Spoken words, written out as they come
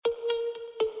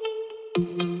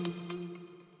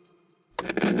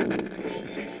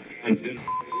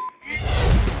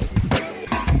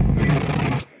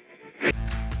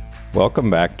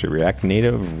Welcome back to React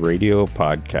Native Radio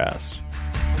Podcast.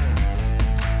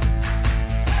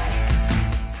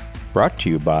 Brought to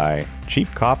you by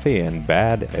Cheap Coffee and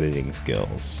Bad Editing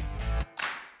Skills.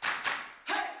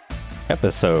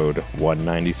 Episode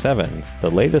 197, the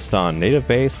latest on Native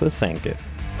Base with Sankit.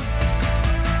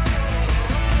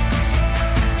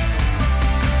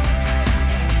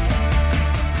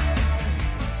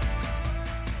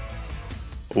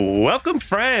 Welcome,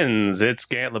 friends. It's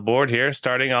Gant Laborde here,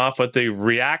 starting off with the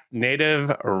React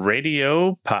Native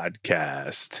Radio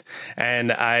Podcast.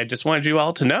 And I just wanted you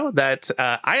all to know that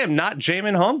I am not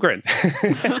Jamin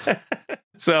Holmgren.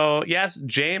 So, yes,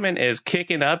 Jamin is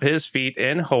kicking up his feet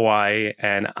in Hawaii,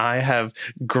 and I have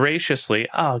graciously,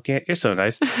 Gant, you're so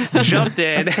nice, jumped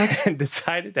in and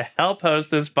decided to help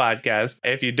host this podcast.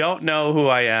 If you don't know who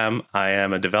I am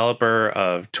a developer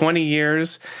of 20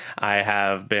 years. I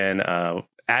have been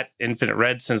at Infinite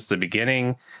Red since the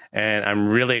beginning, and I'm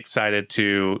really excited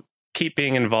to keep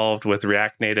being involved with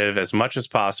React Native as much as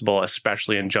possible,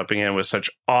 especially in jumping in with such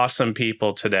awesome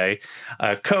people today.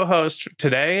 Co-host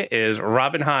today is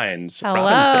Robin Hines. Hello.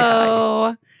 Robin, say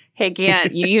hi. Hey,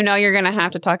 Gant, you know you're going to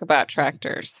have to talk about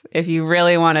tractors if you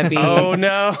really want to be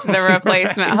the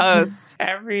replacement host.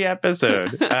 Every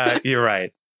episode. You're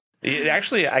right.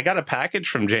 Actually, I got a package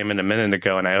from Jamin a minute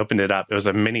ago, and I opened it up. It was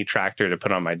a mini tractor to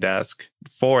put on my desk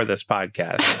for this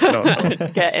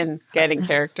podcast. Get in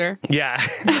character. Yeah.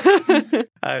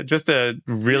 Just to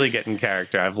really get in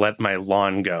character, I've let my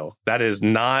lawn go. That is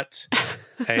not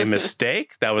a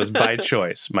mistake. That was by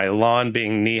choice. My lawn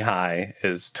being knee-high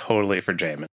is totally for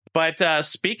Jamin. But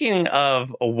speaking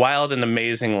of wild and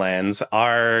amazing lands,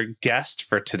 our guest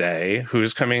for today,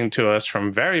 who's coming to us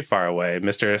from very far away,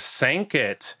 Mr.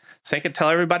 Sankit. Sankit, tell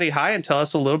everybody hi and tell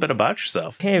us a little bit about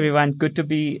yourself. Hey, everyone. Good to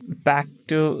be back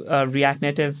to React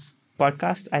Native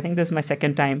podcast. I think this is my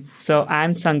second time. So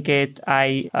I'm Sankit.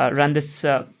 I run this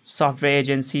software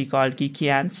agency called Geeky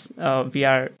Ants. We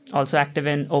are also active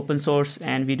in open source,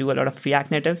 and we do a lot of React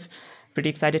Native.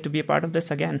 Pretty excited to be a part of this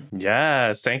again.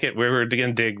 Yeah, Sankit, we were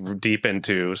going to dig deep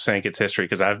into Sankit's history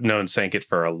because I've known Sankit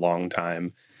for a long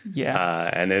time.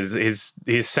 Yeah. And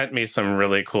he's sent me some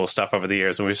really cool stuff over the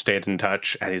years, and we've stayed in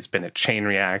touch, and he's been at Chain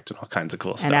React and all kinds of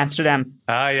cool stuff. And Amsterdam.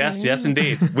 Yes,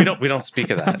 indeed. We don't speak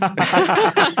of that.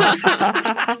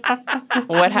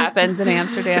 What happens in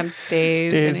Amsterdam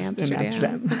stays in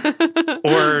Amsterdam.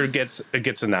 Or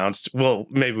gets announced. Well,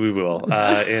 maybe we will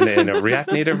in a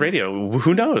React Native Radio.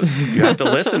 Who knows? You have to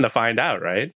listen to find out,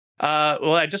 right?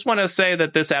 Well, I just want to say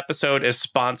that this episode is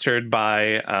sponsored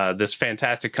by this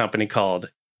fantastic company called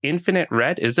Infinite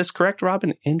Red. Is this correct,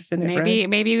 Robin? Infinite Red?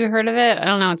 Maybe you heard of it. I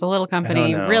don't know. It's a little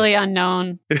company, really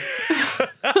unknown.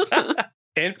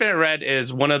 Infinite Red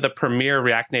is one of the premier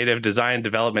React Native design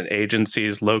development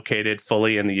agencies located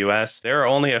fully in the US. There are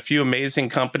only a few amazing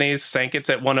companies. Sankit's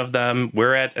at one of them.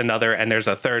 We're at another, and there's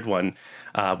a third one,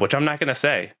 which I'm not going to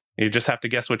say. You just have to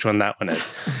guess which one that one is.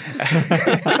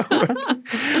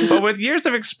 But with years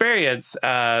of experience,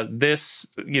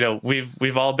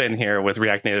 we've all been here with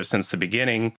React Native since the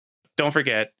beginning. Don't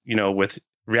forget, with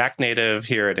React Native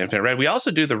here at Infinite Red, we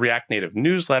also do the React Native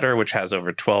newsletter, which has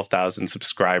over 12,000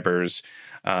 subscribers.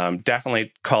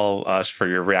 Definitely call us for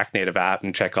your React Native app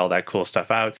and check all that cool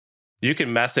stuff out. You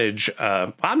can message,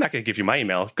 I'm not going to give you my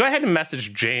email. Go ahead and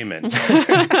message Jamin.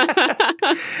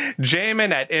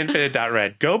 Jamin at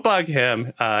infinite.red. Go bug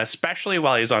him, especially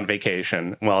while he's on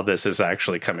vacation, while this is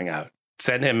actually coming out.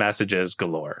 Send him messages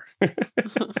galore.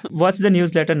 What's the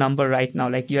newsletter number right now?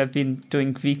 Like, you have been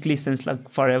doing weekly since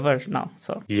forever now.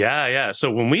 So Yeah.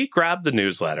 So when we grabbed the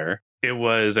newsletter, it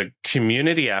was a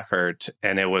community effort,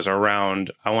 and it was around,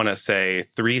 I want to say,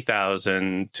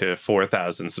 3,000 to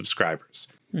 4,000 subscribers.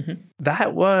 Mm-hmm.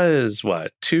 That was,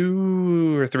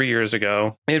 2 or 3 years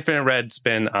ago. Infinite Red's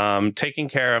been taking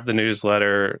care of the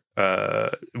newsletter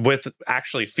with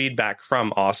actually feedback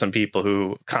from awesome people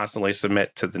who constantly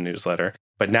submit to the newsletter.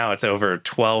 But now it's over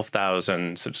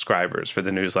 12,000 subscribers for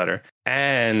the newsletter.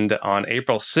 And on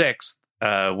April 6th,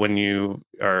 when you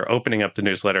are opening up the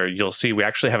newsletter, you'll see we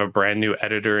actually have a brand new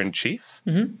editor-in-chief.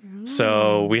 Mm-hmm.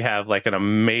 So we have an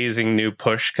amazing new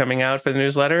push coming out for the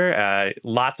newsletter.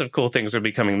 Lots of cool things will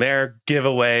be coming there,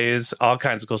 giveaways, all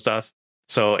kinds of cool stuff.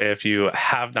 So if you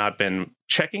have not been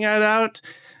checking it out,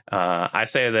 I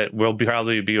say that we'll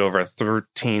probably be over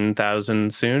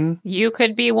 13,000 soon. You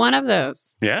could be one of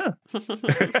those. Yeah.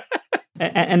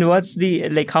 And what's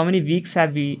the, how many weeks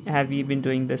have we been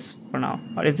doing this for now?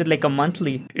 Or is it a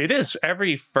monthly? It is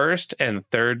every first and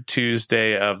third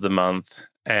Tuesday of the month.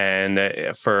 and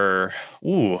for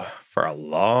a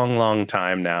long, long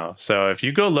time now. So if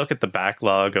you go look at the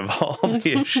backlog of all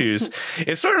the issues,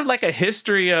 it's sort of like a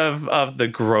history of the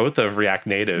growth of React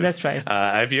Native. That's right.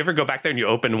 If you ever go back there and you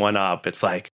open one up, it's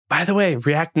like, by the way,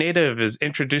 React Native is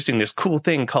introducing this cool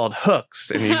thing called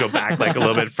hooks. And you go back like a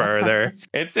little bit further.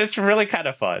 It's really kind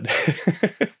of fun.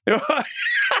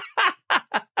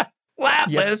 Flat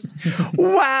list.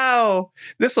 Wow.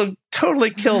 This will totally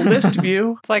kill list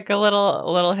view. It's like a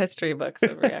little history books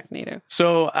of React Native.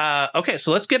 So, okay,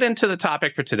 so let's get into the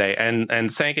topic for today. And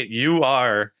Sanket, you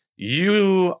are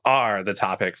the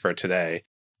topic for today.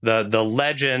 The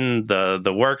legend,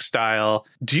 the work style.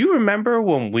 Do you remember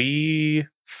when we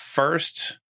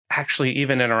first actually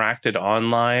even interacted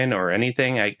online or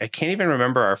anything? I can't even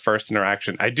remember our first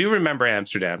interaction. I do remember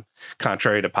Amsterdam,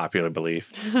 contrary to popular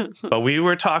belief. But we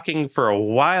were talking for a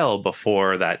while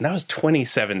before that, and that was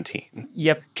 2017.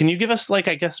 Yep. Can you give us, like,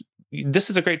 I guess this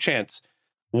is a great chance.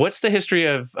 What's the history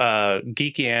of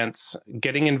Geeky Ants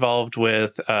getting involved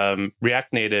with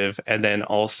React Native, and then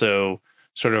also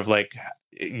sort of like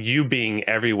you being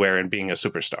everywhere and being a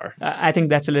superstar? I think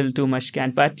that's a little too much,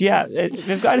 Kent. But yeah,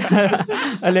 we've got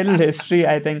a little history,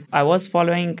 I think. I was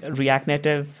following React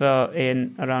Native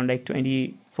in around like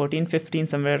 2014, 15,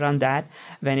 somewhere around that,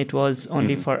 when it was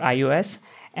only for iOS.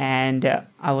 And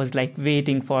I was like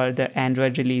waiting for the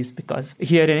Android release, because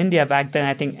here in India back then,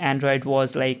 I think Android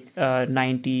was like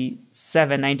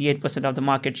 98% of the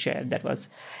market share. That was,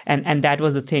 and that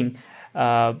was the thing.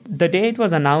 The day it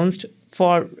was announced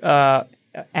for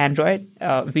Android,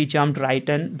 we jumped right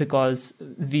in because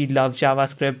we love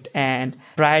JavaScript, and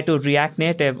prior to React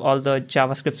Native, all the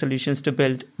JavaScript solutions to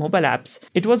build mobile apps,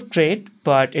 it was great,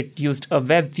 but it used a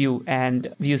web view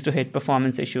and we used to hit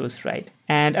performance issues, right?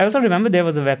 And I also remember there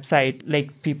was a website,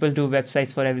 like people do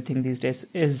websites for everything these days,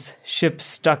 is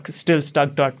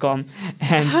stillstuck.com.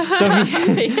 And so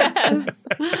yes.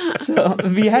 So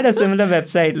we had a similar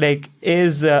website, like,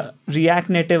 is React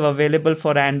Native available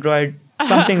for Android?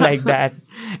 Something like that.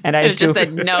 And I just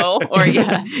said no or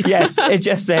yes. Yes, it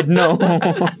just said no.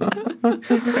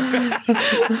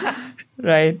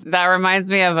 Right. That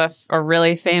reminds me of a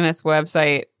really famous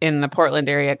website in the Portland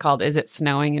area called Is It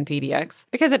Snowing in PDX?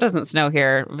 Because it doesn't snow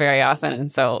here very often.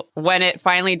 And so when it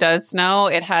finally does snow,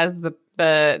 it has the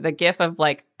gif of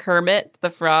like Kermit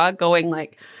the Frog going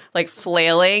like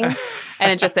flailing,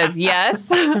 and it just says yes,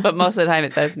 but most of the time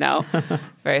it says no.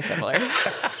 Very similar.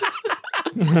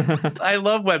 I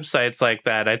love websites like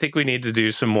that. I think we need to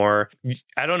do some more.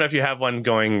 I don't know if you have one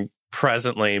going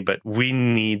presently, but we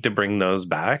need to bring those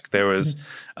back. There was,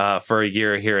 for a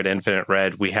year here at Infinite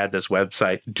Red, we had this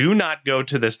website. Do not go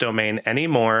to this domain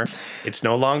anymore. It's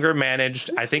no longer managed.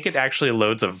 I think it actually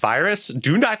loads a virus.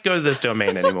 Do not go to this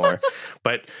domain anymore.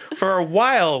 But for a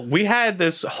while, we had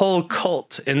this whole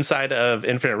cult inside of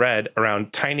Infinite Red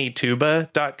around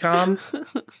tinytuba.com.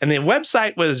 And the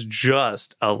website was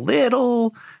just a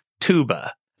little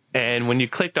tuba. And when you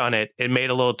clicked on it, it made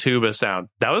a little tuba sound.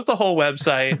 That was the whole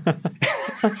website.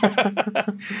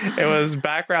 It was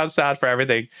background sound for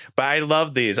everything. But I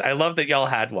love these. I love that y'all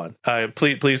had one.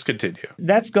 Please continue.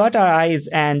 That's got our eyes.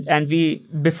 And we,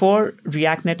 before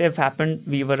React Native happened,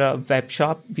 we were a web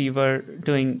shop. We were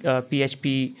doing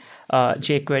PHP,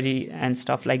 jQuery, and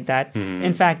stuff like that.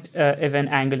 In fact, even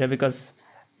Angular, because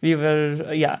we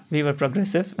were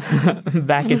progressive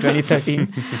back in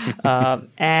 2013.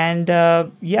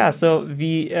 So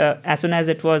we, as soon as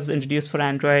it was introduced for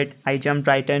Android, I jumped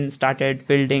right in, started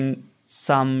building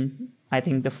some. I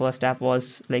think the first app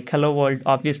was like Hello World.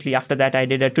 Obviously, after that, I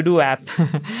did a to-do app.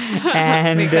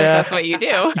 And because that's what you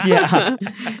do. Yeah.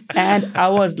 And I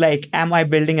was like, am I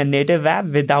building a native app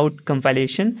without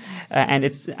compilation? And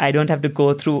I don't have to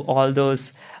go through all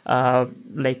those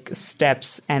like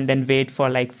steps and then wait for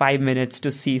like 5 minutes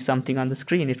to see something on the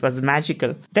screen. It was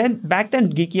magical. Back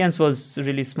then, Geeky Ants was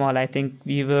really small. I think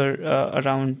we were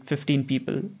around 15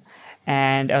 people.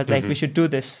 And I was like, we should do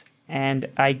this. And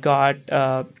I got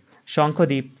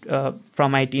Shankodeep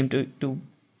from my team to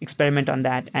experiment on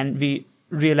that. And we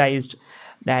realized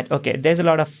that, okay, there's a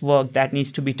lot of work that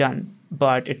needs to be done,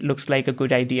 but it looks like a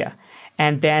good idea.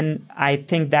 And then I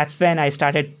think that's when I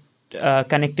started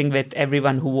connecting with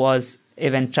everyone who was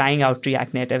even trying out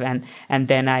React Native. And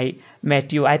then I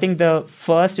met you. I think the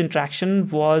first interaction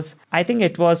was, I think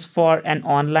it was for an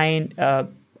online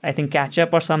catch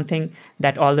up or something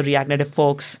that all the React Native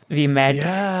folks we met.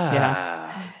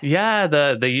 Yeah,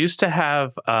 they used to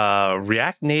have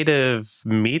React Native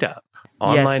meetup,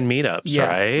 online meetups,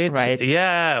 right? Right.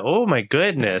 Yeah. Oh my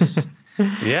goodness.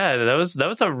 Yeah, that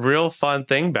was a real fun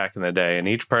thing back in the day, and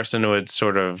each person would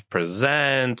sort of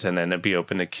present, and then it'd be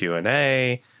open to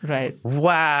Q&A. Right.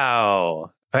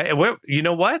 Wow. You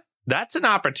know what? That's an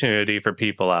opportunity for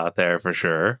people out there for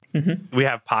sure. Mm-hmm. We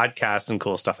have podcasts and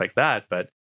cool stuff like that, but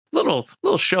little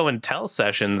show and tell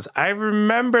sessions, I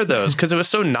remember those because it was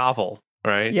so novel,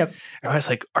 right? Yep. And I was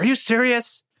like, are you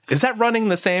serious? Is that running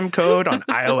the same code on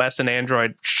iOS and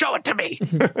Android? Show it to me.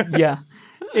 Yeah.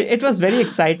 It was very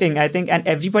exciting, I think, and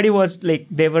everybody was like,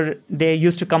 they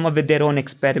used to come up with their own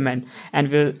experiment, and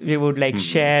we would like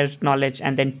share knowledge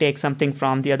and then take something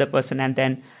from the other person and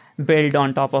then build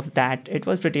on top of that. It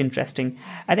was pretty interesting.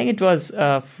 I think it was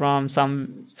from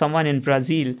someone in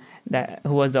Brazil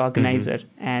who was the organizer,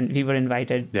 and we were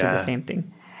invited to the same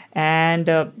thing. And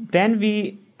then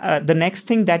the next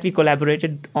thing that we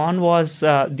collaborated on was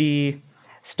the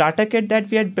starter kit that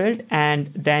we had built,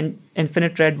 and then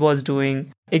Infinite Red was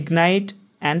doing Ignite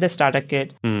and the starter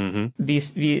kit.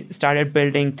 We started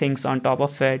building things on top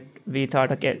of it. We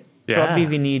thought, okay, probably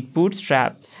we need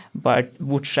Bootstrap, but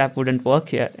Bootstrap wouldn't work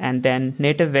here. And then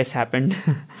Native Base happened.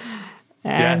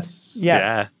 And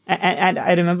And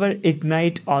I remember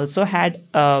Ignite also had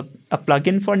a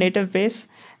plugin for Native Base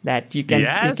that you can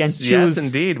choose. Yes,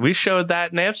 indeed. We showed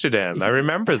that in Amsterdam. I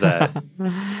remember that.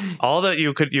 All that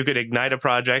you could ignite a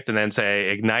project and then say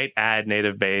ignite add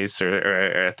native base,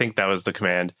 or I think that was the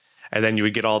command, and then you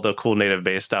would get all the cool native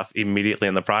base stuff immediately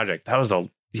in the project. That was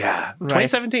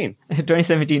 2017.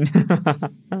 2017.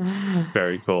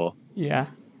 Very cool. Yeah.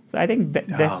 So I think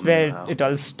that's where it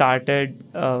all started,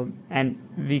 and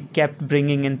we kept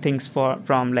bringing in things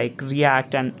from like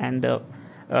React and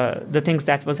the things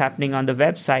that was happening on the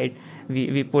website.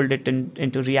 We pulled it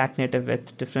into React Native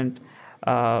with different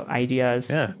ideas.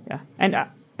 Yeah.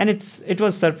 And it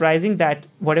was surprising that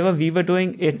whatever we were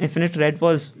doing in Infinite Red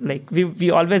was like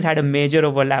we always had a major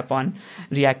overlap on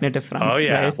React Native front. Oh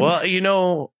yeah. Right?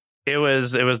 Well, it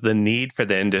was the need for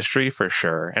the industry for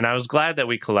sure. And I was glad that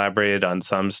we collaborated on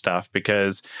some stuff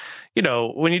because,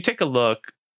 when you take a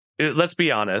look, let's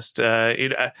be honest,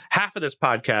 half of this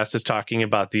podcast is talking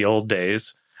about the old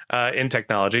days in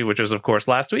technology, which was, of course,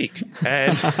 last week.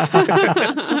 And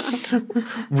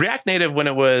React Native, when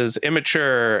it was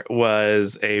immature,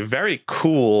 was a very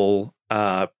cool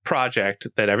project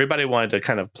that everybody wanted to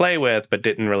kind of play with, but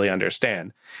didn't really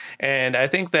understand. And I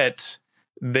think that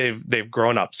they've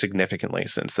grown up significantly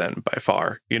since then by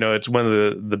far. It's one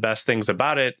of the best things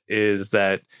about it is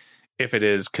that if it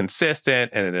is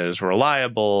consistent and it is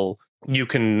reliable, you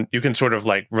can sort of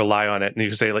like rely on it, and you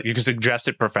can say, like, you can suggest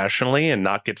it professionally and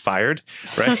not get fired,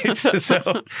 right?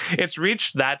 So it's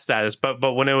reached that status.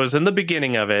 But when it was in the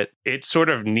beginning of it, it sort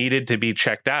of needed to be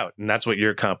checked out, and that's what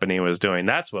your company was doing.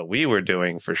 That's what we were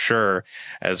doing for sure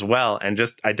as well, and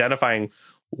just identifying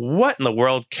what in the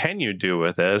world can you do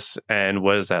with this, and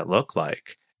what does that look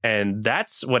like? And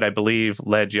that's what I believe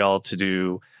led y'all to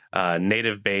do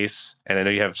Native Base, and I know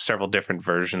you have several different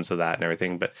versions of that and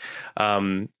everything, but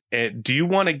do you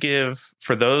want to give,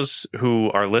 for those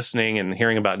who are listening and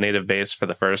hearing about Native Base for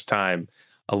the first time,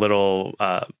 a little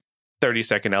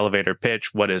 30-second elevator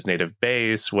pitch? What is Native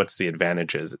Base? What's the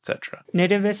advantages, etc.?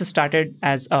 Native Base started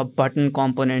as a button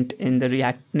component in the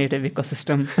React Native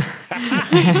ecosystem.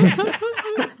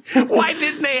 Why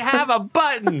didn't they have a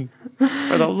button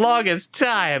for the longest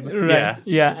time? Right.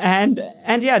 Yeah. And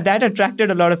that attracted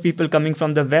a lot of people coming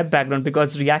from the web background,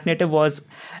 because React Native was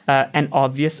an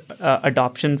obvious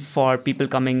adoption for people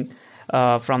coming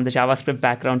from the JavaScript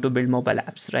background to build mobile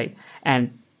apps, right?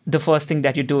 And the first thing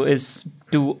that you do is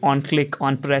do on-click,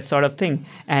 on-press sort of thing,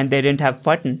 and they didn't have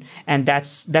button, and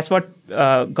that's what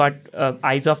got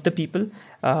eyes of the people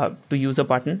to use a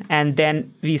button. And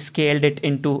then we scaled it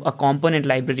into a component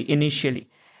library initially,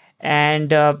 and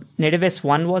Native Base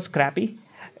 1 was crappy.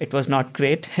 It was not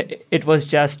great. It was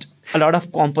just a lot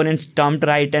of components dumped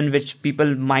right in, which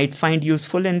people might find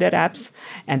useful in their apps,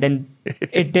 and then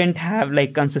it didn't have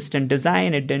like consistent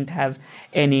design. It didn't have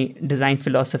any design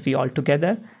philosophy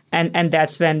altogether. And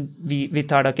that's when we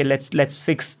thought, okay, let's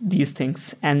fix these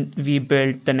things, and we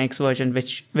built the next version,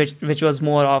 which was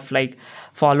more of like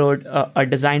followed a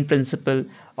design principle.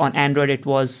 On Android, it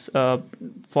was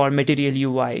for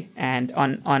Material UI, and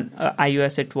on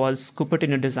iOS, it was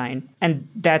Cupertino design, and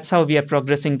that's how we are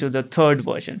progressing to the third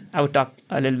version. I will talk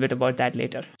a little bit about that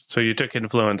later. So you took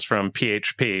influence from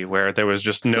PHP, where there was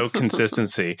just no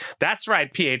consistency. That's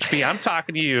right, PHP. I'm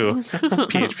talking to you,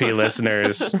 PHP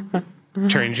listeners.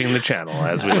 changing the channel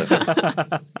as we listen.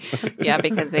 Yeah,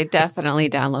 because they definitely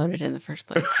downloaded in the first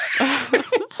place.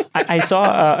 I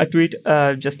saw a tweet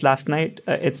just last night.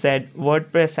 It said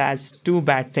WordPress has two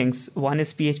bad things. One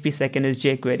is PHP, second is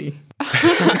jQuery.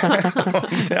 Oh,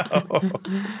 no.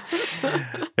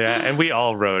 Yeah, and we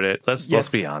all wrote it. Let's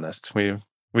be honest.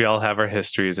 We all have our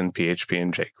histories in PHP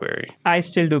and jQuery. I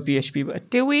still do PHP, but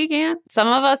Do we, Gant? Some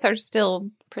of us are still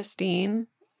pristine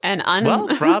and Well,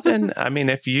 Robin, I mean,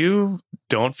 if you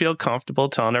don't feel comfortable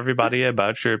telling everybody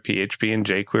about your PHP and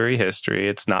jQuery history,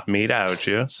 it's not me to out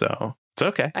you, so it's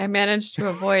okay. I managed to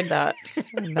avoid that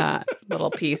little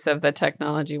piece of the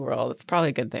technology world. It's probably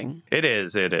a good thing. It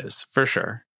is, for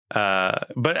sure.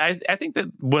 But I think that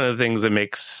one of the things that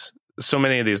makes so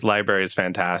many of these libraries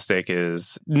fantastic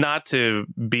is not to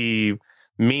be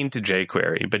mean to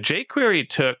jQuery, but jQuery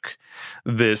took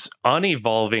this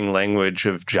unevolving language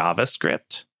of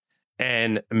JavaScript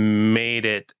and made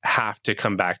it have to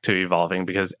come back to evolving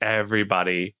because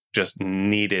everybody just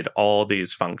needed all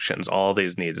these functions, all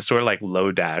these needs. It's sort of like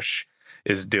Lodash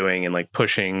is doing and like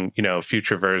pushing,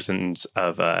 future versions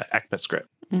of ECMAScript.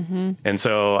 Mm-hmm. And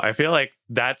so I feel like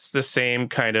that's the same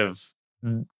kind of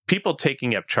people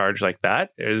taking up charge like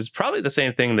that is probably the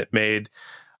same thing that made,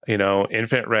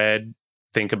 Infinite Red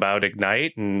think about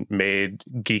Ignite and made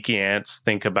Geeky Ants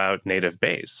think about Native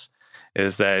Base.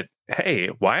 Is that, hey,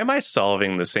 why am I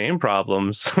solving the same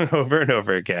problems over and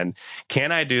over again?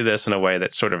 Can I do this in a way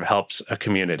that sort of helps a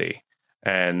community?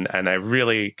 And I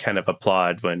really kind of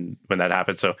applaud when that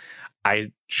happens. So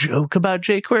I joke about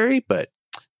jQuery, but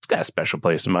it's got a special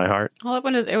place in my heart. Well,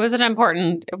 it was an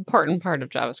important part of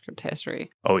JavaScript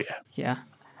history. Oh, yeah. yeah.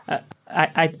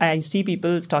 I see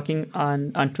people talking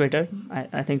on Twitter.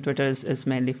 I think Twitter is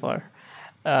mainly for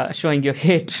showing your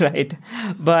hate, right?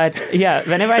 But yeah,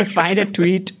 whenever I find a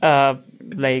tweet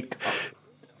like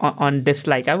on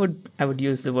dislike, I would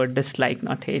use the word dislike,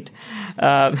 not hate.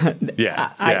 I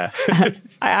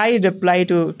reply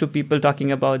to people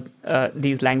talking about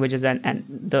these languages and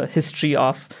the history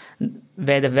of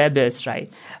where the web is, right?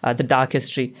 The dark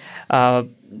history.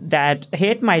 That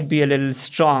hate might be a little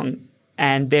strong,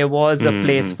 and there was a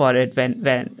place for it when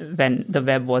the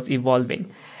web was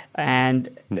evolving. And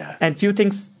few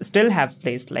things still have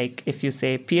place. Like if you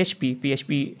say PHP,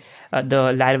 the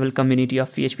Laravel community of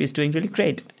PHP is doing really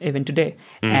great even today.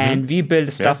 And we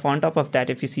build stuff on top of that.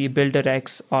 If you see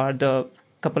BuilderX or the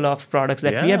couple of products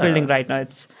that we are building right now,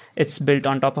 it's built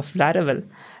on top of Laravel.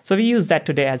 So we use that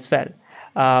today as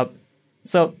well.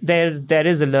 So there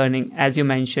is a learning, as you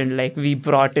mentioned, like we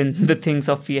brought in the things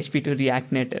of PHP to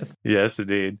React Native. Yes,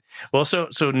 indeed. Well, so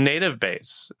Native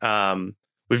Base,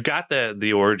 we've got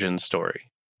the origin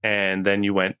story, and then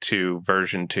you went to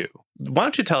version 2. Why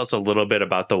don't you tell us a little bit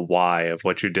about the why of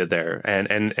what you did there,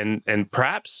 and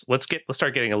perhaps let's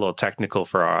start getting a little technical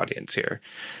for our audience here.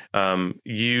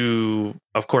 You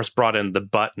of course brought in the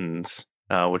buttons,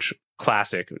 which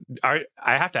classic. I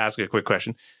have to ask a quick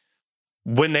question.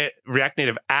 When React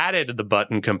Native added the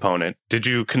button component, did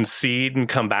you concede and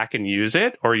come back and use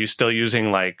it? Or are you still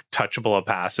using like touchable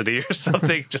opacity or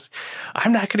something? Just,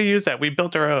 I'm not going to use that. We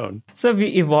built our own. So we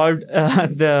evolved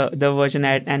the version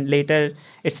and later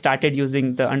it started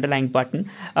using the underlying button.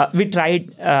 We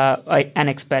tried an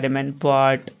experiment,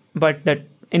 but the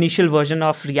initial version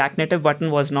of React Native button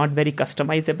was not very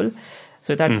customizable.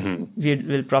 So that we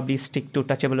will probably stick to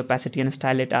touchable opacity and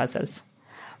style it ourselves.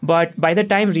 But by the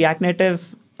time React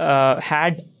Native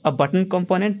had a button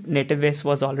component, Native Base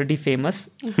was already famous.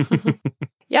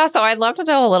 Yeah, so I'd love to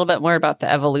know a little bit more about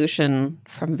the evolution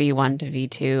from V1 to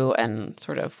V2 and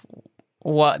sort of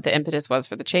what the impetus was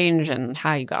for the change and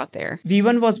how you got there.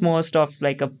 V1 was most of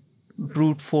like a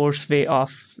brute force way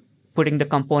of putting the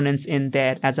components in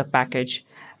there as a package,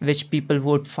 which people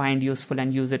would find useful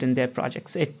and use it in their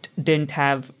projects. It didn't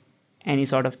have any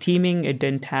sort of theming. It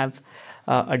didn't have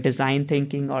a design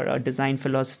thinking or a design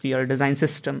philosophy or a design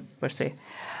system per se.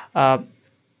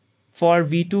 For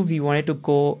V2, we wanted to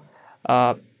go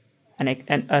a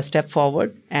step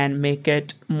forward and make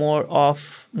it more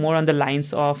on the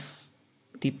lines of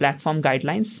the platform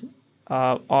guidelines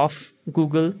of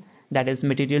Google, that is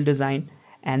material design.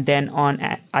 And then on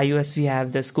iOS, we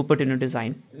have this Cupertino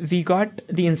design. We got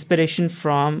the inspiration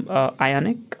from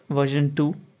Ionic version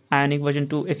 2. Ionic version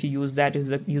 2, if you use that,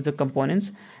 use the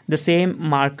components. The same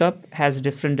markup has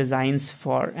different designs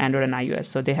for Android and iOS.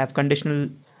 So they have conditional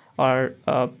or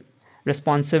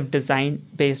responsive design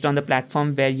based on the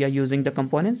platform where you're using the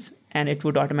components, and it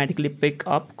would automatically pick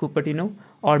up Cupertino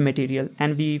or Material.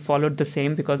 And we followed the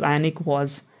same because Ionic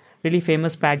was really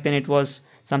famous back then. It was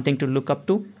something to look up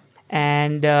to.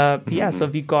 And so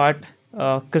we got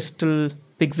Crystal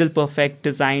pixel perfect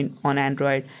design on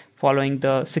Android, following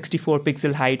the 64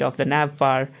 pixel height of the nav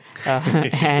bar,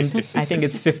 and I think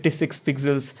it's 56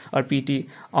 pixels or pt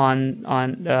on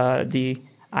the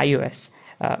iOS.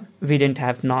 We didn't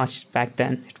have notch back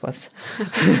then. It was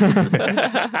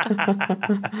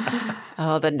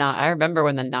the notch. I remember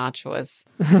when the notch was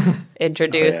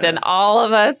introduced, and all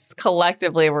of us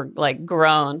collectively were like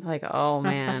grown, like, oh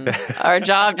man, our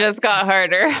job just got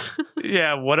harder.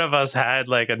 Yeah, one of us had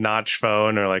like a notch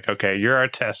phone, or like, okay, you're our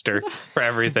tester for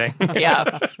everything.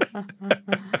 Yeah.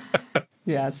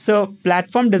 Yeah, so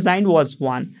platform design was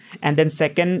one. And then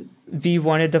second, we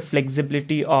wanted the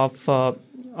flexibility of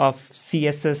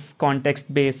CSS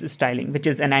context-based styling, which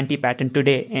is an anti-pattern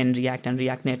today in React and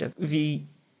React Native. We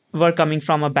were coming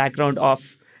from a background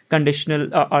of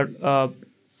conditional or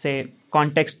say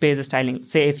context-based styling.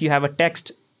 Say if you have a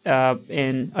text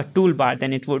in a toolbar,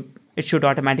 then it should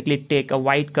automatically take a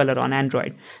white color on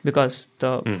Android because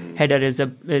the header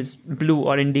is blue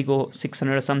or indigo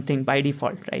 600 or something by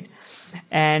default, right?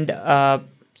 And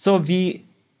so we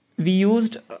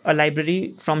used a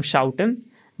library from Shoutem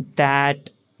that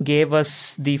gave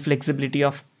us the flexibility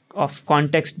of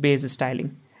context-based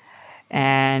styling.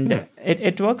 And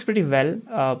it works pretty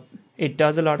well. It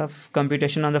does a lot of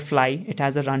computation on the fly. It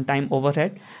has a runtime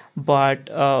overhead, but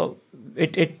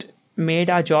it made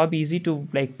our job easy to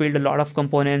like build a lot of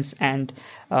components and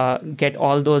get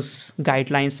all those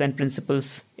guidelines and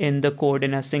principles in the code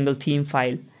in a single theme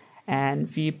file.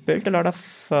 And we built a lot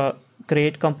of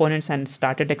great components and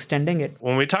started extending it.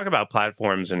 When we talk about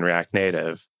platforms in React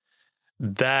Native,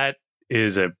 that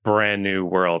is a brand new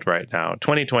world right now.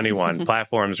 2021,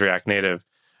 platforms, React Native,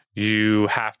 you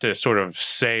have to sort of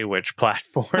say which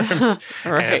platforms.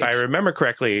 Right. And if I remember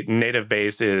correctly, Native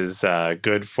Base is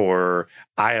good for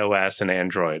iOS and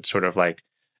Android, sort of like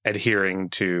adhering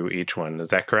to each one. Is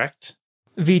that correct?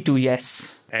 V2,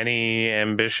 yes. Any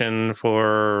ambition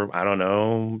for, I don't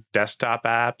know, desktop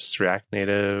apps, React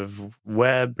Native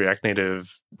Web, React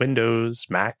Native Windows,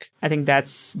 Mac? I think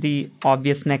that's the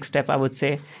obvious next step, I would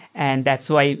say. And that's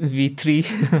why V3.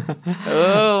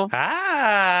 Oh.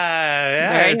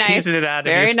 Yeah. Very nice. Teasing it out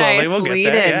Very of you slowly. nice. We'll Lead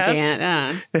get there. in, Yes.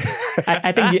 Gant.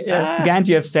 I think, Gant,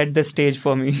 you have set the stage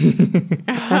for me.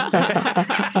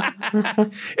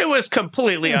 It was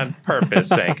completely on purpose,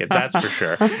 Sanket, that's for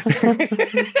sure.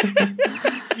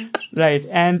 Right.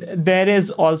 And there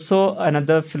is also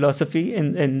another philosophy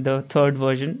in the third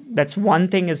version. That's one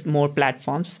thing is more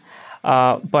platforms.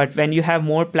 But when you have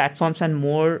more platforms and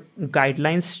more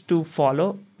guidelines to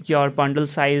follow, your bundle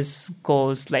size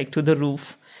goes like to the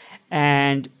roof.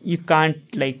 And you can't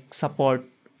like support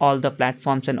all the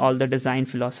platforms and all the design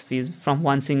philosophies from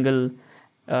one single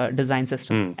design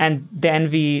system. And then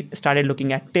we started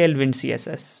looking at Tailwind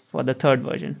CSS for the third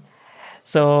version.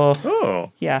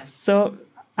 So, yeah. So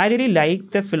I really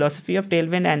like the philosophy of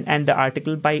Tailwind and the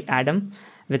article by Adam,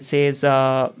 which says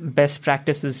best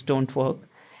practices don't work.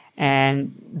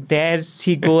 And there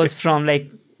he goes from like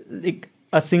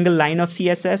a single line of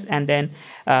CSS and then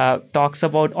talks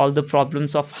about all the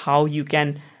problems of how you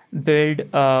can build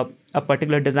a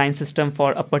particular design system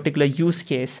for a particular use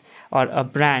case or a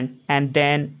brand. And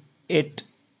then it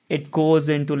goes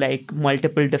into like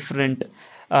multiple different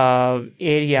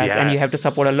areas, and you have to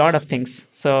support a lot of things.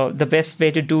 So the best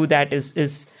way to do that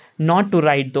is not to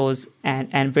write those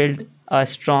and build a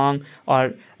strong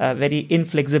or a very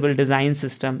inflexible design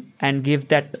system and give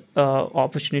that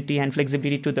opportunity and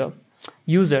flexibility to the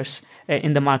users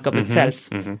in the markup itself.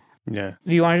 Yeah,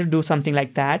 we wanted to do something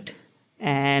like that,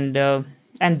 and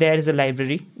there is a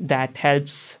library that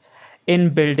helps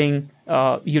in building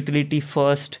utility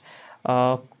first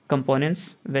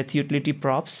components with utility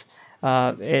props.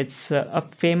 It's a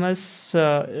famous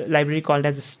library called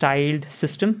as a styled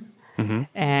system.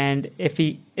 And if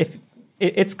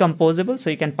it's composable, so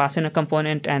you can pass in a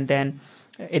component and then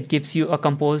it gives you a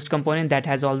composed component that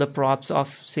has all the props of,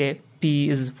 say, P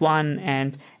is 1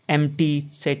 and MT,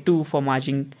 say, 2 for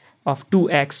margin of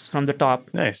 2x from the top.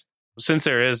 Nice. Since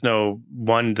there is no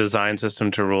one design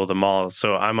system to rule them all,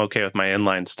 so I'm okay with my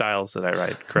inline styles that I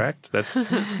write, correct?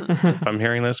 That's, if I'm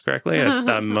hearing this correctly,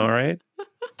 I'm all right.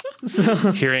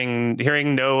 So, hearing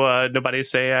nobody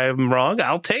say I'm wrong,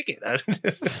 I'll take it.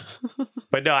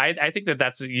 But no, I think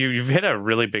that's you've hit a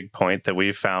really big point that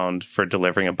we've found for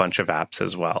delivering a bunch of apps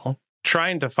as well.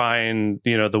 Trying to find,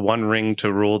 the one ring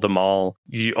to rule them all,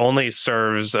 you only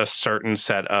serves a certain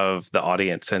set of the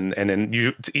audience, and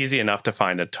it's easy enough to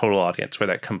find a total audience where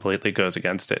that completely goes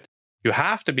against it. You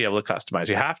have to be able to customize.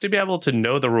 You have to be able to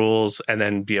know the rules and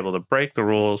then be able to break the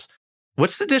rules.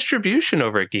 What's the distribution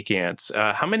over at Geeky Ants?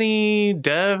 How many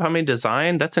dev, how many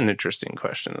design? That's an interesting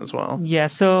question as well. Yeah,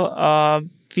 so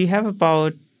we have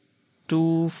about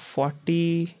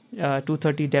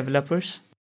 230 developers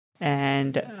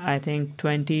and I think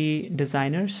 20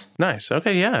 designers. Nice.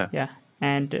 Okay, yeah. Yeah,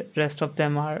 and rest of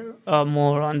them are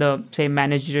more on the, say,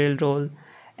 managerial role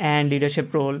and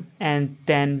leadership role. And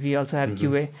then we also have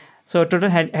QA. So total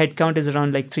headcount is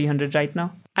around like 300 right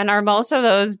now. And are most of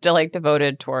those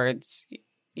devoted towards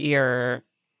your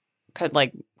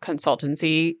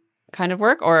consultancy kind of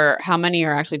work, or how many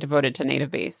are actually devoted to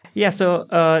native base? Yeah, so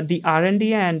the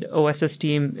R&D and OSS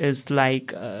team is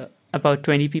like about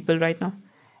 20 people right now.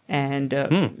 And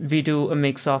we do a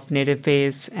mix of native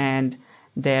base, and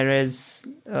there is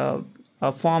a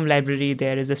form library,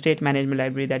 there is a state management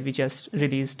library that we just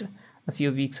released a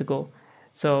few weeks ago.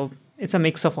 So it's a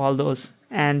mix of all those.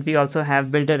 And we also have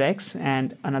BuilderX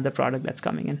and another product that's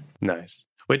coming in. Nice.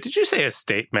 Wait, did you say a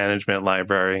state management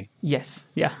library? Yes.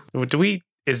 Yeah.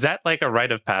 Is that like a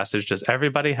rite of passage? Does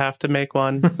everybody have to make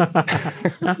one?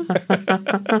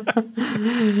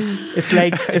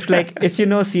 It's like if you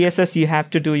know CSS, you have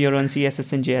to do your own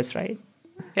CSS in JS, right?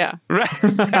 Yeah. Right.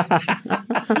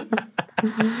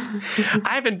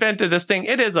 I've invented this thing.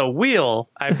 It is a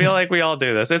wheel. I feel like we all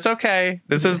do this. It's okay.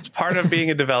 This is part of being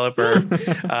a developer.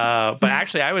 But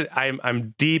actually,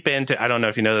 I'm deep into, I don't know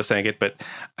if you know this, Ankit, but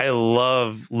I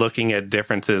love looking at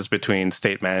differences between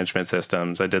state management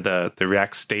systems. I did the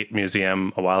React State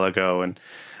Museum a while ago, and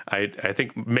I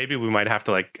think maybe we might have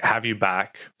to have you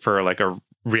back for like a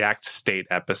React State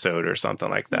episode or something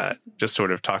like that. Just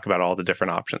sort of talk about all the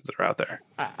different options that are out there.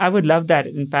 I would love that.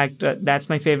 In fact, that's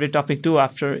my favorite topic too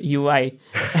after UI.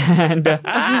 And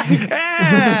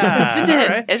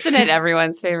Isn't it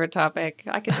everyone's favorite topic?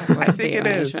 I could talk about state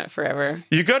management forever.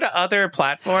 You go to other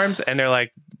platforms and they're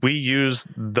like, we use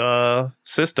the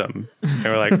system. And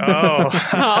we're like, oh.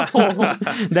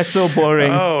 That's so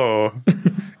boring. Oh.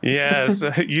 Yes,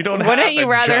 you don't. Wouldn't you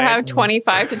rather have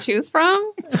 25 to choose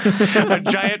from? A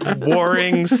giant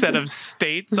warring set of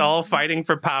states all fighting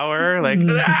for power. Like,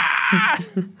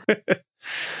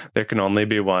 there can only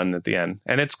be one at the end,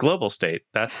 and it's global state.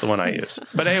 That's the one I use.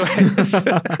 But anyways,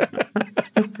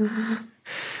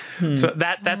 so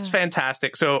that's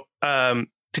fantastic. So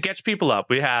to catch people up,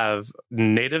 we have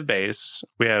Native Base.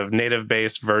 We have Native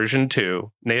Base version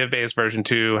 2. Native Base version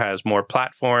 2 has more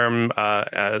platform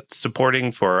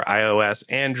supporting for iOS,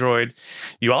 Android.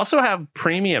 You also have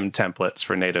premium templates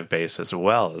for Native Base as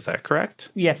well. Is that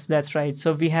correct? Yes, that's right.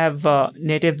 So we have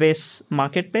Native Base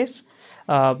Marketplace.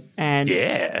 And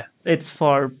it's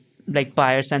for like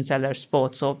buyers and sellers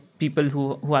both. So people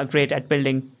who are great at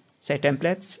building, say,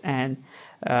 templates and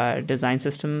design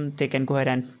system, they can go ahead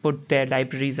and put their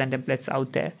libraries and templates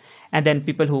out there, and then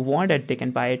people who want it, they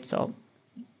can buy it. So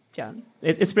yeah,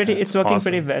 it's working awesome.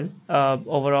 Pretty well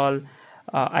overall.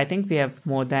 I think we have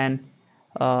more than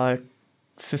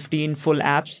 15 full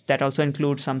apps that also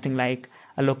include something like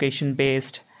a location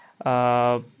based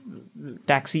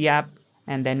taxi app,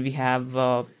 and then we have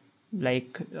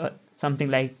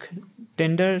something like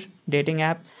Tinder dating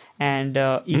app and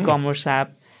e-commerce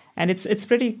app. And it's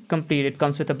pretty complete. It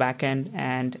comes with a backend,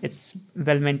 and it's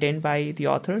well maintained by the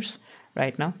authors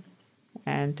right now.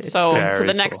 And it's so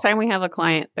the next time we have a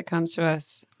client that comes to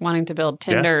us wanting to build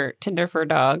Tinder for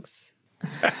dogs,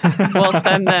 we'll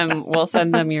send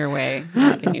them your way.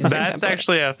 That's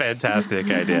actually a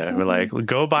fantastic idea. We're like,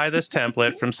 go buy this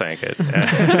template from Sankit,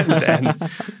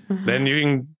 and then you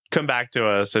can come back to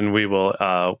us, and we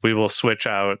will switch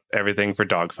out everything for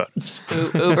dog photos.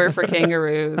 Uber for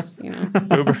kangaroos,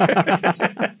 Uber.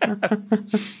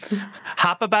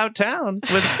 Hop about town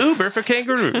with Uber for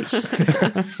kangaroos.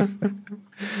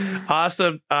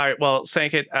 Awesome. All right. Well,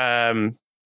 Sankit,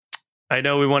 I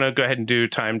know we want to go ahead and do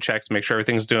time checks, make sure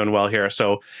everything's doing well here.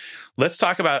 So let's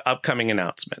talk about upcoming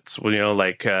announcements. Well,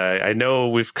 I know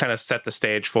we've kind of set the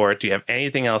stage for it. Do you have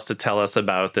anything else to tell us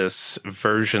about this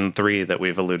version 3 that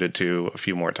we've alluded to a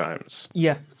few more times?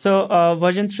 Yeah. So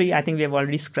version 3, I think we have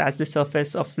already scratched the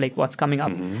surface of what's coming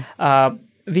up. Mm-hmm.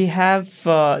 We have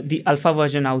the alpha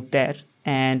version out there,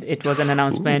 and it was an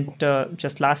announcement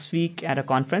just last week at a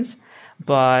conference,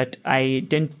 but I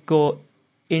didn't go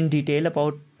in detail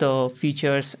about the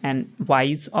features and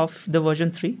whys of the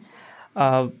version 3.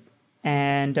 So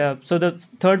the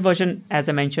third version, as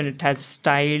I mentioned, it has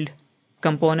styled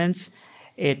components.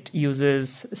 It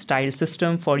uses style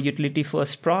system for utility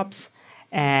first props.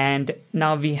 And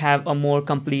now we have a more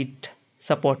complete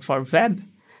support for web.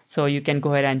 So you can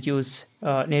go ahead and use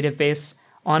Native Base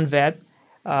on web.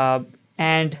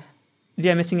 And we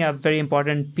are missing a very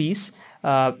important piece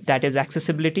that is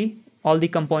accessibility. All the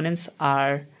components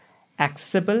are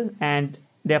accessible, and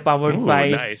they're powered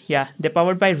nice. they're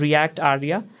powered by React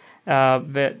Aria,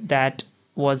 that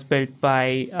was built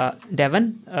by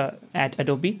Devon at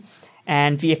Adobe.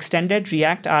 And we extended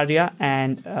React Aria,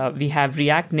 and we have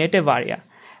React Native Aria,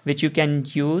 which you can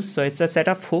use. So it's a set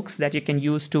of hooks that you can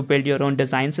use to build your own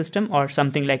design system or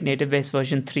something like Native Base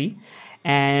version 3.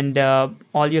 And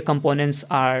all your components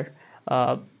are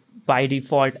by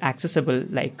default accessible.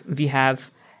 Like we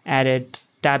have added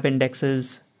tab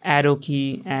indexes, arrow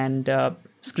key, and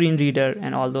screen reader,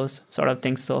 and all those sort of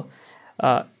things. So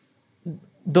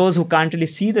those who can't really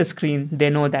see the screen,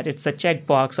 they know that it's a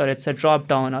checkbox or it's a drop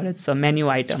down or it's a menu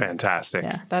item. It's fantastic.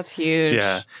 Yeah, That's huge.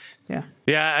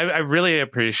 Yeah, I really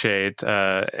appreciate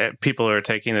people who are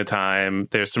taking the time.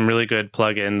 There's some really good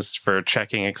plugins for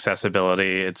checking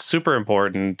accessibility. It's super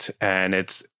important, and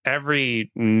it's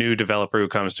every new developer who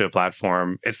comes to a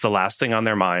platform, it's the last thing on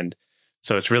their mind.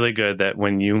 So it's really good that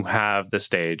when you have the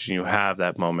stage and you have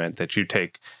that moment, that you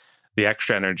take the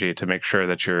extra energy to make sure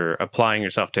that you're applying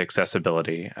yourself to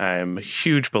accessibility. I'm a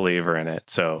huge believer in it.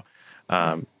 So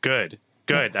good.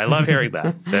 I love hearing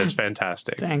that. That's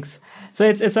fantastic. Thanks. So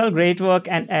it's all great work,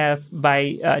 and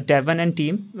by Devon and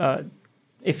team.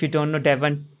 If you don't know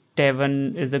Devon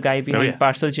is the guy behind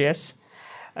Parcel.js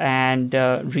and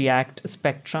React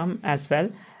Spectrum as well.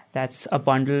 That's a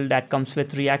bundle that comes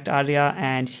with React Aria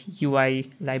and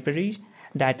UI library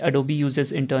that Adobe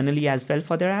uses internally as well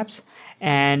for their apps.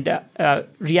 And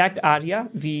React Aria,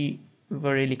 we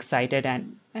were really excited,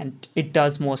 and it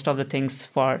does most of the things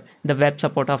for the web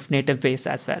support of Native Base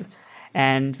as well.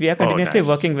 And we are continuously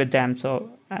working with them. So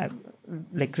I'm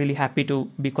really happy to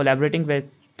be collaborating with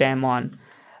them on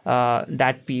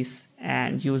that piece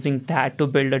and using that to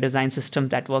build a design system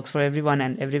that works for everyone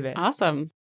and everywhere.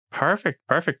 Awesome. Perfect.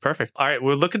 All right,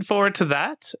 we're looking forward to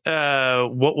that.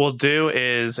 What we'll do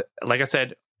is, like I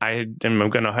said, I'm going to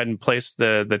go ahead and place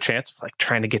the chance of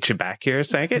trying to get you back here,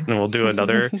 Sanket, and we'll do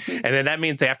another. And then that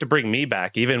means they have to bring me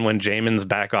back, even when Jamin's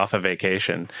back off of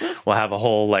vacation. We'll have a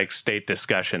whole state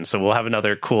discussion. So we'll have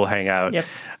another cool hangout. Yep.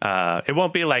 It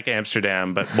won't be like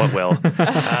Amsterdam, but what will?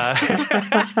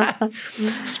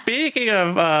 Speaking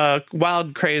of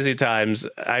wild, crazy times,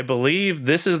 I believe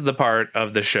this is the part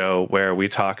of the show where we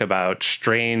talk about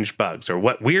strange bugs or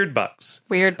weird bugs.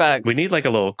 Weird bugs. We need a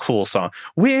little cool song.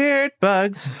 Weird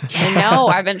bugs. I know.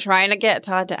 I've been trying to get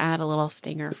Todd to add a little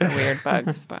stinger for weird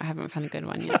bugs, but I haven't found a good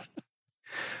one yet.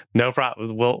 No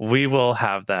problem. We will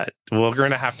have that. We're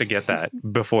going to have to get that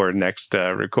before next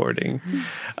recording.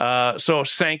 So,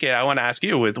 Sanket, I want to ask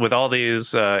you, with all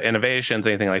these innovations,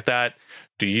 anything like that,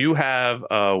 do you have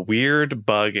a weird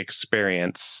bug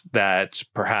experience that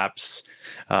perhaps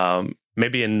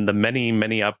maybe in the many,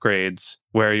 many upgrades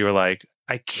where you were like,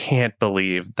 I can't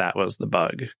believe that was the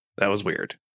bug. That was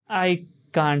weird. I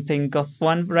can't think of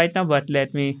one right now, but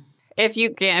let me. If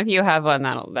you have one,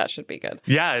 that should be good.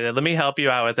 Yeah, let me help you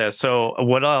out with this. So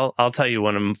what I'll tell you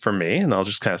one for me, and I'll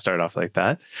just kind of start off like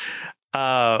that.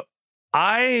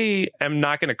 I am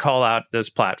not going to call out this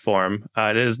platform.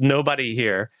 It is nobody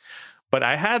here, but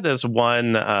I had this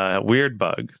one weird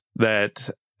bug that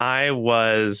I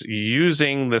was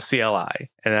using the CLI,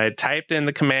 and I typed in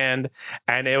the command,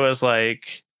 and it was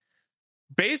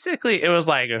basically, it was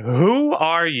who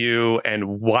are you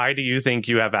and why do you think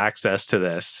you have access to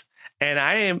this? And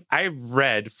I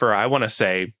read for, I want to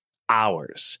say,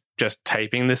 hours just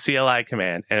typing the CLI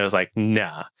command. And it was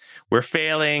nah, we're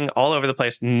failing all over the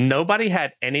place. Nobody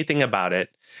had anything about it.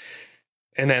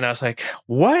 And then I was like,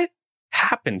 what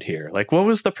happened here? What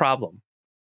was the problem?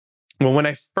 Well, when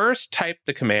I first typed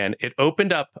the command, it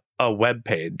opened up a web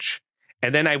page.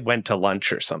 And then I went to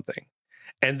lunch or something.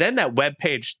 And then that web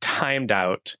page timed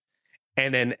out.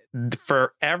 And then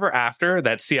forever after,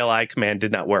 that CLI command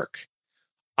did not work.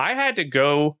 I had to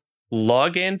go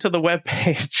log into the web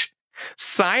page,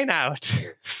 sign out,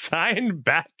 sign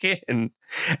back in,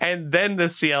 and then the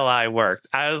CLI worked.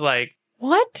 I was like,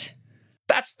 what?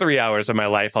 That's 3 hours of my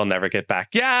life I'll never get back.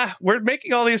 Yeah, we're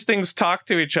making all these things talk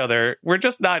to each other. We're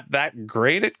just not that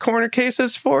great at corner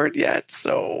cases for it yet.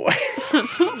 So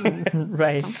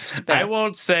right. I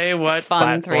won't say what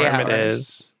platform it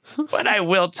is. But I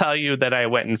will tell you that I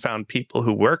went and found people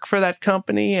who work for that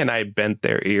company, and I bent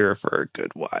their ear for a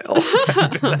good while.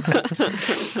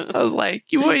 I was like,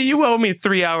 you owe me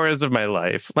 3 hours of my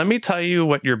life. Let me tell you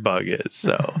what your bug is.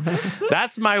 So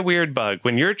that's my weird bug.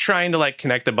 When you're trying to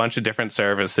connect a bunch of different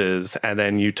services, and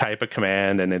then you type a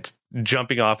command, and it's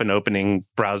jumping off and opening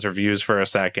browser views for a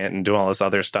second and doing all this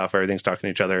other stuff, everything's talking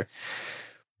to each other.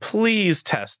 Please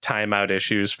test timeout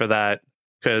issues for that,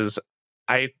 because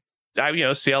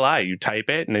CLI, you type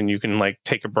it and then you can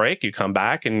take a break, you come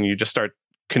back and you just start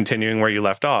continuing where you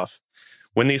left off.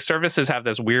 When these services have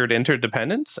this weird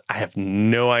interdependence, I have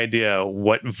no idea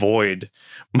what void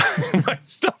my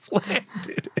stuff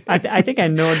landed in. I think I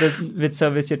know which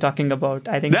service you're talking about.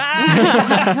 I think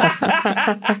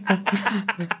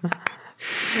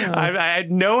I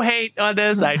had no hate on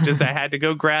this. I had to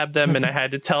go grab them and I had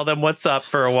to tell them what's up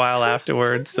for a while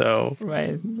afterwards. So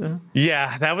right.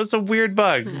 Yeah, that was a weird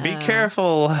bug. Be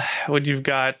careful when you've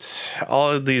got all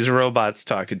of these robots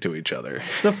talking to each other.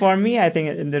 So for me, I think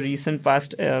in the recent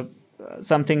past,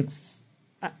 something's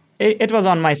it was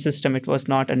on my system. It was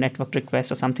not a network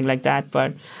request or something like that,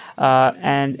 but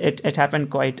and it happened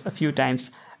quite a few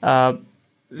times.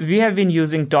 We have been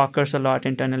using Dockers a lot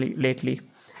internally lately.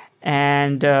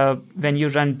 And when you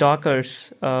run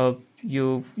Dockers,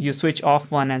 you switch off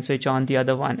one and switch on the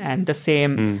other one, and the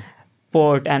same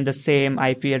port and the same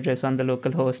IP address on the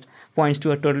local host points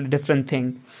to a totally different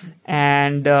thing.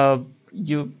 And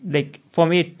for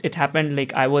me, it happened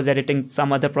like I was editing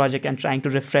some other project and trying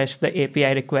to refresh the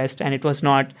API request, and it was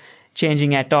not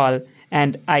changing at all.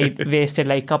 And I wasted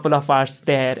like a couple of hours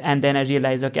there, and then I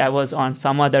realized, okay, I was on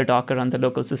some other Docker on the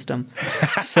local system.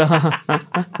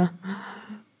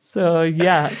 So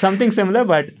yeah, something similar,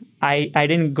 but I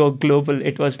didn't go global.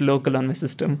 It was local on my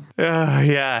system.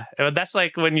 Yeah. That's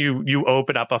like when you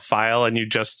open up a file and you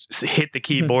just hit the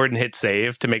keyboard and hit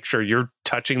save to make sure you're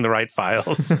touching the right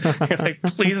files. You're like,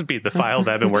 please be the file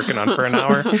that I've been working on for an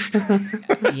hour.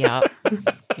 Yep.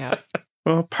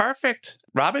 Well, perfect.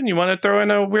 Robin, you want to throw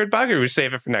in a weird bug or we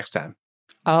save it for next time?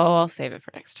 Oh, I'll save it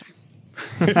for next time.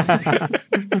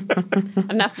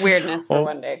 Enough weirdness for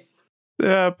one day.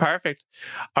 Perfect.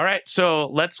 All right. So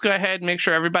let's go ahead and make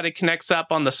sure everybody connects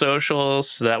up on the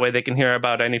socials. So that way they can hear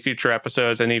about any future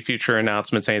episodes, any future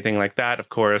announcements, anything like that. Of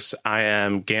course, I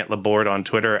am Gant Laborde on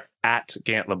Twitter at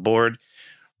Gant Laborde.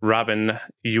 Robin,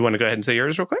 you want to go ahead and say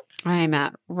yours real quick? I'm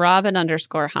at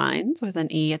Robin_Hines with an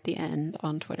E at the end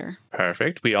on Twitter.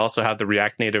 Perfect. We also have the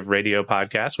React Native Radio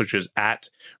podcast, which is at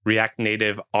React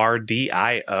Native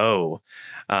RDIO.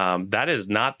 That is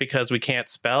not because we can't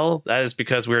spell. That is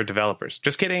because we're developers.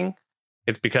 Just kidding.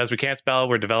 It's because we can't spell,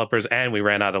 we're developers, and we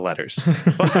ran out of letters.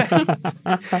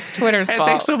 That's Twitter's fault.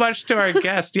 Thanks so much to our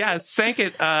guest. Yeah,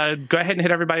 Sanket, go ahead and hit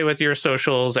everybody with your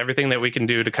socials, everything that we can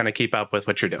do to kind of keep up with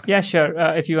what you're doing. Yeah, sure.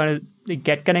 If you want to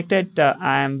get connected,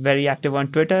 I'm very active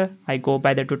on Twitter. I go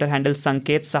by the Twitter handle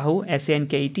Sanket Sahu,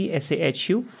 SANKET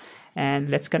SAHU. And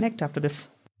let's connect after this.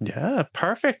 Yeah,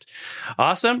 perfect.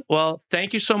 Awesome. Well,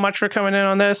 thank you so much for coming in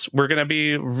on this. We're going to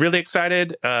be really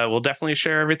excited. We'll definitely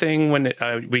share everything when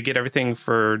we get everything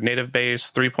for Native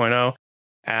Base 3.0.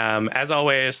 As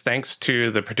always, thanks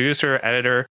to the producer,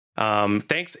 editor.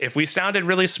 Thanks. If we sounded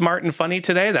really smart and funny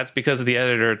today, that's because of the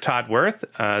editor, Todd Worth.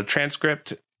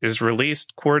 Transcript is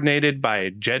released, coordinated by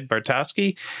Jed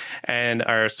Bartowski, and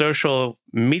our social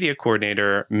media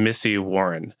coordinator, Missy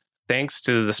Warren. Thanks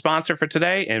to the sponsor for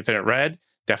today, Infinite Red.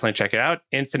 Definitely check it out,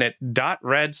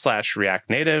 infinite.red/React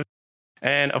Native.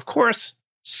 And of course,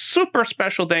 super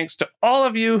special thanks to all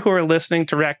of you who are listening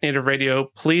to React Native Radio.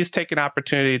 Please take an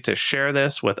opportunity to share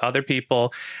this with other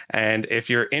people. And if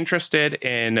you're interested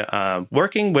in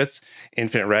working with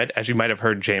Infinite Red, as you might have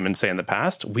heard Jamin say in the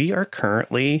past, we are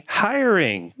currently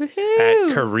hiring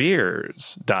at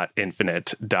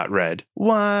careers.infinite.red.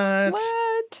 What?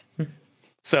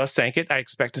 So, Sanket, I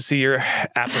expect to see your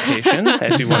application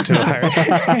as you want to hire.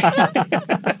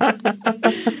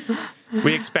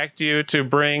 We expect you to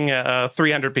bring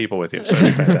 300 people with you. So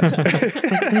it'd be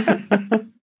fantastic.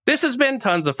 This has been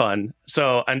tons of fun.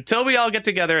 So until we all get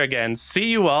together again,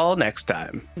 see you all next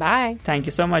time. Bye. Thank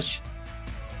you so much.